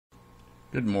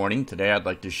Good morning. Today I'd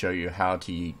like to show you how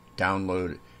to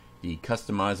download the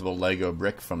customizable Lego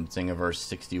brick from Thingiverse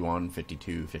 61,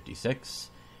 52, 56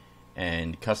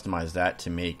 and customize that to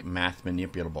make math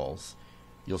manipulables.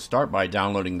 You'll start by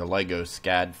downloading the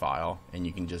Legos4Math file, and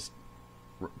you can just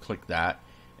click that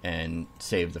and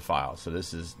save the file. So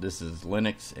this is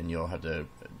Linux, and you'll have to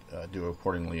do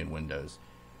accordingly in Windows.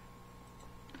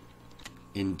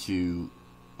 Into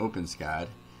OpenSCAD,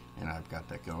 and I've got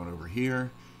that going over here.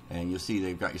 And you'll see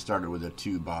they've got you started with a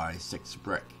 2x6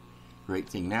 brick. Great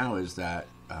thing now is that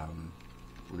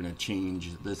we're going to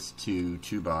change this to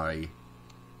 2x8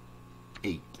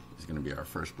 is going to be our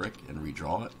first brick, and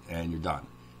redraw it, and you're done.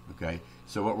 Okay,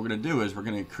 so what we're going to do is we're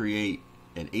going to create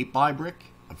an 8x brick,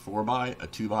 a 4x, a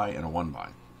 2x, and a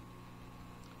 1x.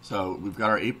 So we've got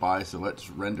our 8x, so let's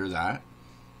render that.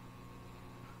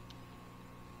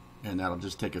 And that'll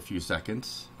just take a few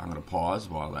seconds. I'm going to pause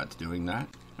while that's doing that.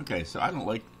 Okay, so I don't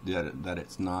like that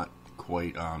it's not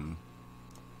quite,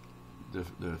 the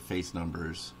face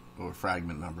numbers or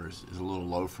fragment numbers is a little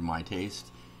low for my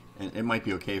taste. And it might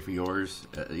be okay for yours.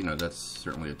 You know, that's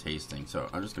certainly a taste thing. So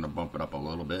I'm just going to bump it up a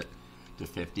little bit to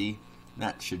 50.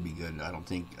 That should be good. I don't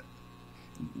think,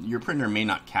 your printer may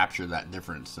not capture that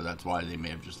difference, so that's why they may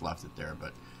have just left it there.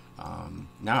 But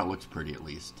now it looks pretty at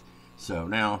least. So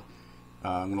now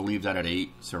I'm going to leave that at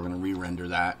 8. So we're going to re-render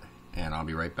that, and I'll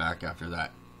be right back after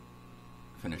that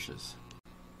finishes.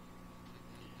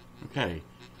 Okay,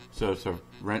 so the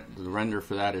render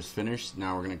for that is finished.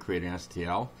 Now we're going to create an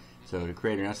STL. So to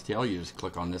create an STL, you just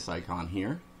click on this icon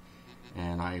here,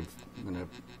 and I'm going to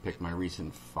pick my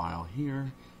recent file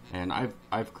here, and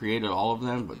I've created all of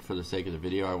them, but for the sake of the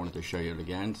video I wanted to show you it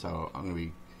again. So I'm going to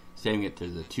be saving it to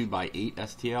the 2x8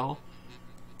 STL,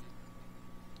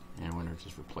 and we're going to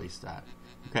just replace that.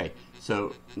 Okay,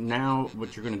 so now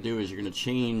what you're going to do is you're going to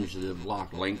change the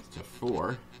block length to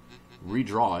 4,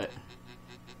 redraw it,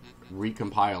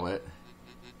 recompile it.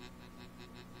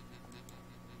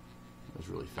 That was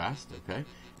really fast, okay,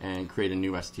 and create a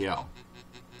new STL.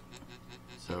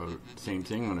 So same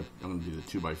thing, I'm going to do the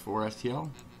 2x4 STL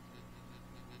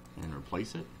and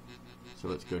replace it. So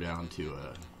let's go down to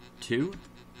a 2,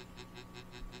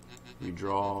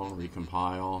 redraw,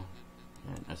 recompile,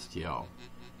 and STL.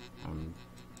 I'm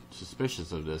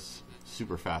suspicious of this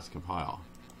super fast compile.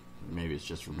 Maybe it's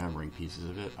just remembering pieces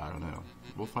of it. I don't know.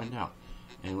 We'll find out.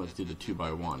 And let's do the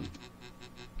 2x1.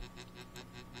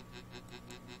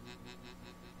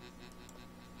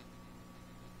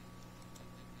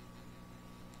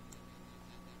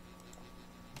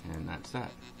 And that's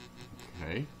that.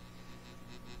 Okay.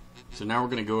 So now we're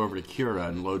going to go over to Cura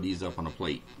and load these up on a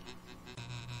plate.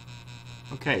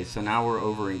 Okay, so now we're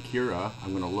over in Cura.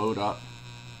 I'm going to load up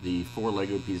the 4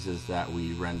 Lego pieces that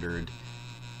we rendered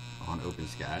on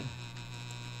OpenSCAD,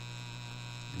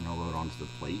 and I'll load onto the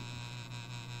plate,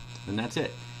 and that's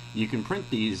it. You can print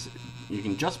these, you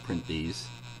can just print these,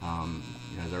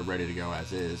 they're ready to go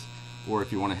as is, or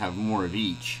if you want to have more of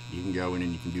each, you can go in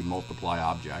and you can do multiply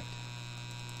object,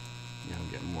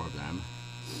 get more of them,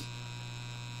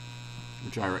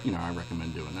 which I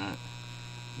recommend doing that.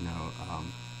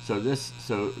 So this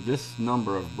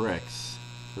number of bricks,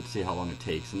 let's see how long it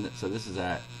takes. And so this is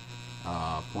at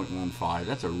 0.15.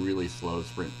 That's a really slow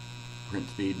print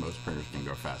speed. Most printers can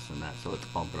go faster than that. So let's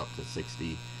bump it up to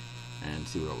 60 and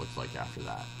see what it looks like after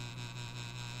that.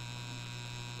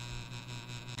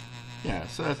 Yeah,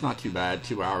 so that's not too bad.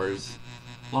 2 hours,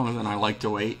 longer than I like to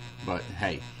wait. But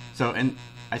hey, so and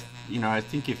I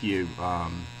think if you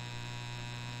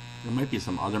there might be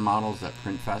some other models that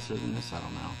print faster than this. I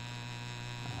don't know.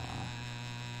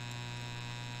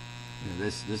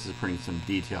 This is printing some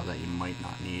detail that you might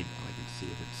not need. I can see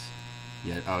if it's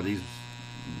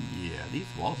these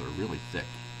walls are really thick.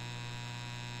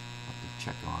 I'll have to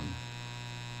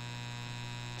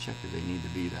check if they need to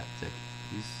be that thick.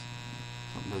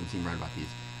 Something doesn't seem right about these.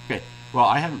 Okay, well,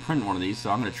 I haven't printed one of these, so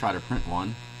I'm going to try to print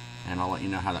one, and I'll let you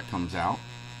know how that comes out,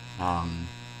 and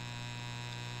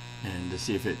to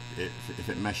see if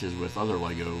it meshes with other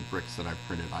Lego bricks that I've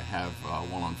printed. I have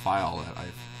one on file that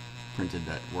I've printed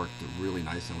that worked really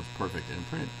nice and was perfect, and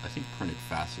I think printed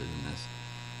faster than this.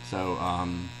 So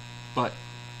but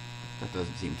that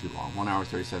doesn't seem too long. 1 hour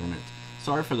 37 minutes.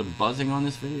 Sorry for the buzzing on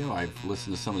this video. I've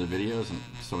listened to some of the videos and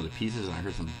some of the pieces, and I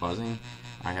heard some buzzing.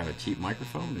 I have a cheap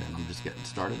microphone, and I'm just getting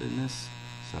started in this,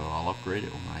 so I'll upgrade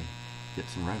it when I get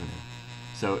some revenue.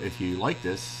 So if you like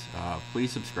this,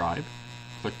 please subscribe,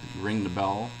 ring the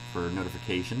bell for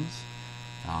notifications,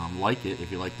 like it if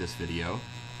you like this video,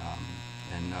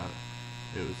 and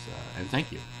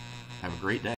thank you. Have a great day.